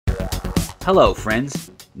Hello friends!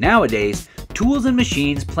 Nowadays, tools and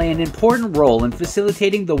machines play an important role in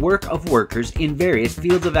facilitating the work of workers in various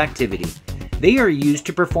fields of activity. They are used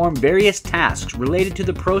to perform various tasks related to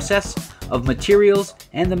the process of materials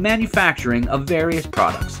and the manufacturing of various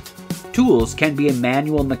products. Tools can be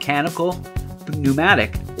manual, mechanical,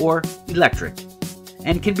 pneumatic, or electric,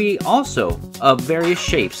 and can be also of various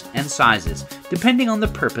shapes and sizes, depending on the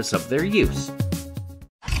purpose of their use.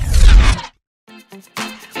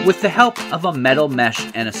 With the help of a metal mesh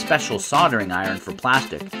and a special soldering iron for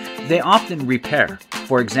plastic, they often repair,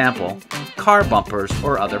 for example, car bumpers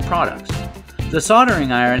or other products. The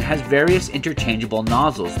soldering iron has various interchangeable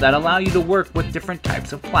nozzles that allow you to work with different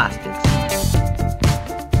types of plastics.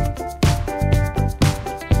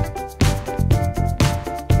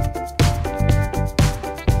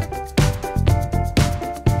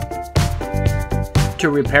 To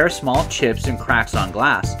repair small chips and cracks on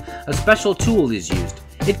glass, a special tool is used.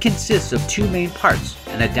 It consists of two main parts,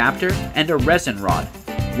 an adapter and a resin rod.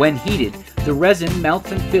 When heated, the resin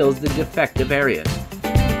melts and fills the defective areas.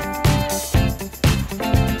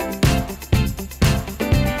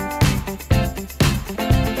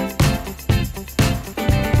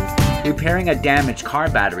 Repairing a damaged car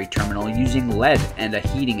battery terminal using lead and a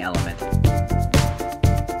heating element.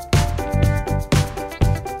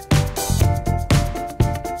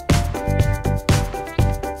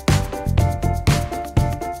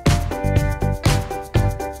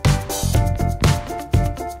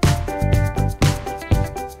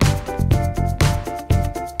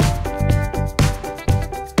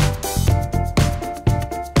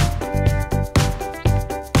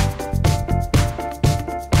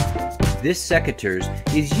 This secateurs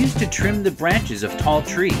is used to trim the branches of tall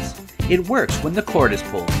trees. It works when the cord is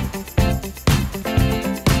pulled.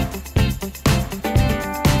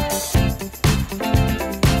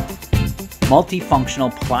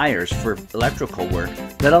 Multifunctional pliers for electrical work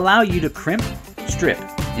that allow you to crimp, strip,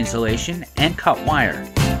 insulation, and cut wire.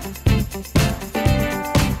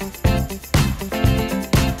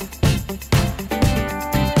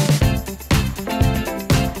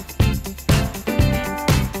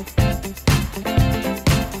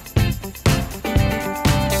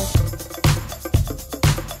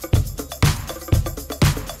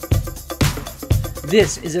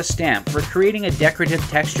 This is a stamp for creating a decorative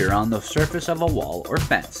texture on the surface of a wall or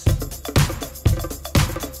fence.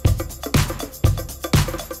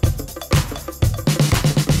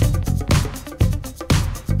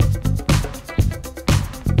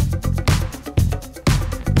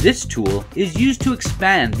 This tool is used to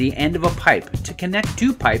expand the end of a pipe to connect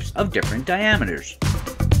two pipes of different diameters.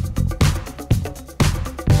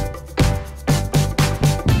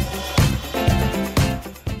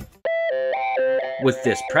 With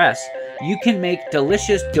this press, you can make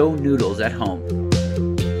delicious dough noodles at home.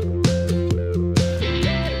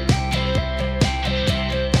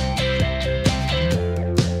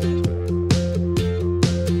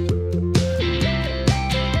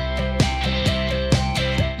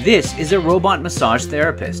 This is a robot massage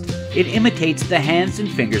therapist. It imitates the hands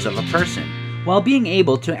and fingers of a person, while being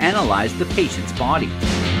able to analyze the patient's body.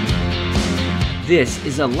 This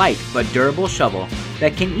is a light but durable shovel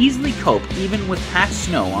that can easily cope even with packed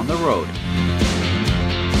snow on the road.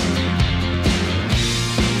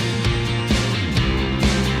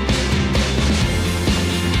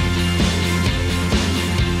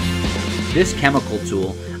 This chemical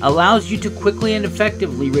tool allows you to quickly and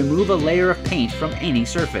effectively remove a layer of paint from any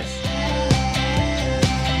surface.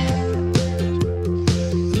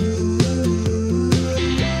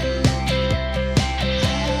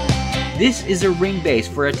 This is a ring base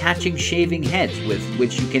for attaching shaving heads with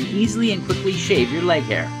which you can easily and quickly shave your leg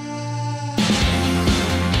hair.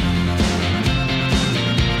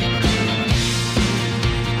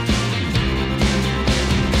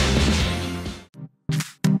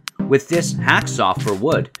 With this hacksaw for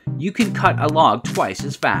wood, you can cut a log twice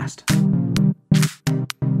as fast.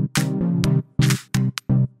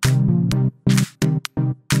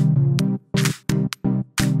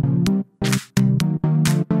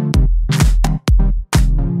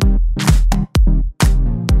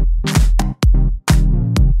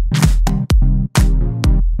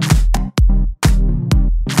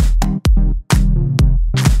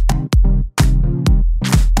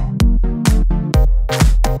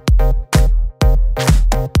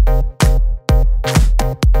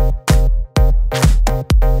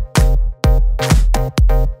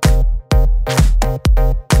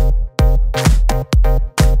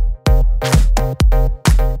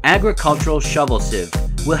 Agricultural shovel sieve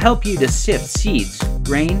will help you to sift seeds,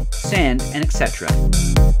 grain, sand, and etc.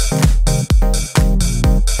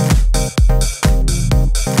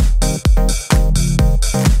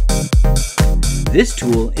 This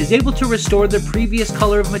tool is able to restore the previous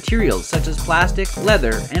color of materials such as plastic,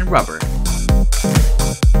 leather, and rubber.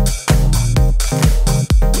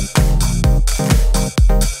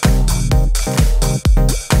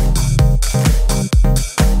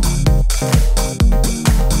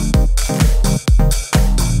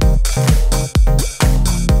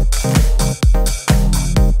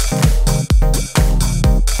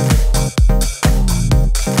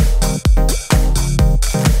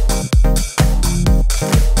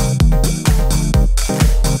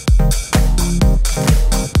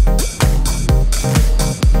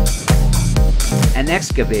 An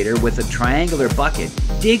excavator with a triangular bucket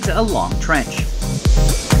digs a long trench.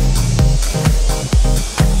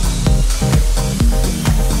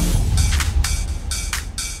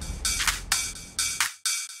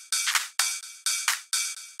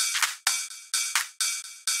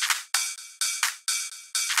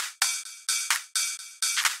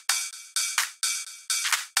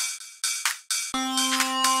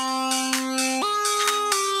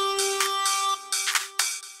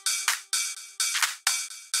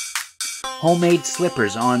 Homemade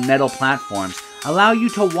slippers on metal platforms allow you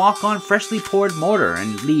to walk on freshly poured mortar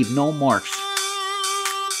and leave no marks.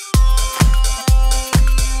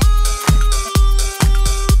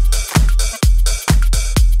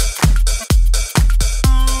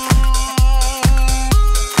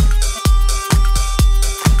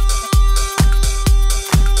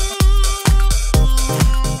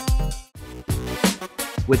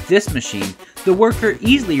 With this machine, the worker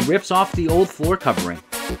easily rips off the old floor covering.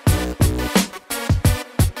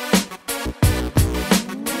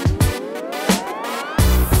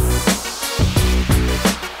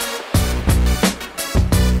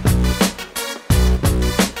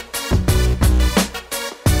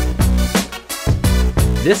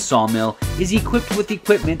 This sawmill is equipped with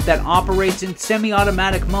equipment that operates in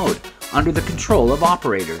semi-automatic mode under the control of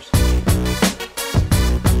operators.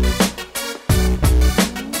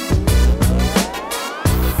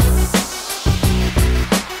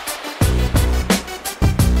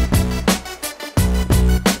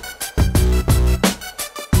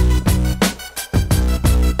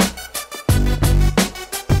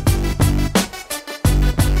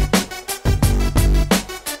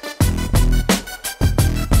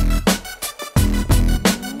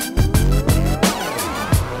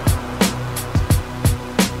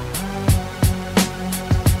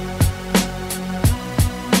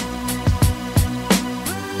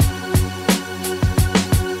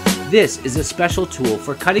 This is a special tool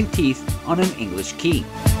for cutting teeth on an English key.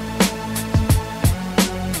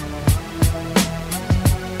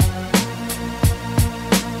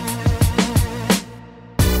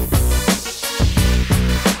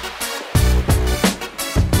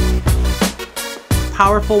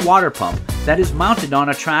 Powerful water pump that is mounted on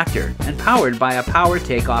a tractor and powered by a power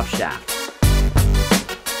takeoff shaft.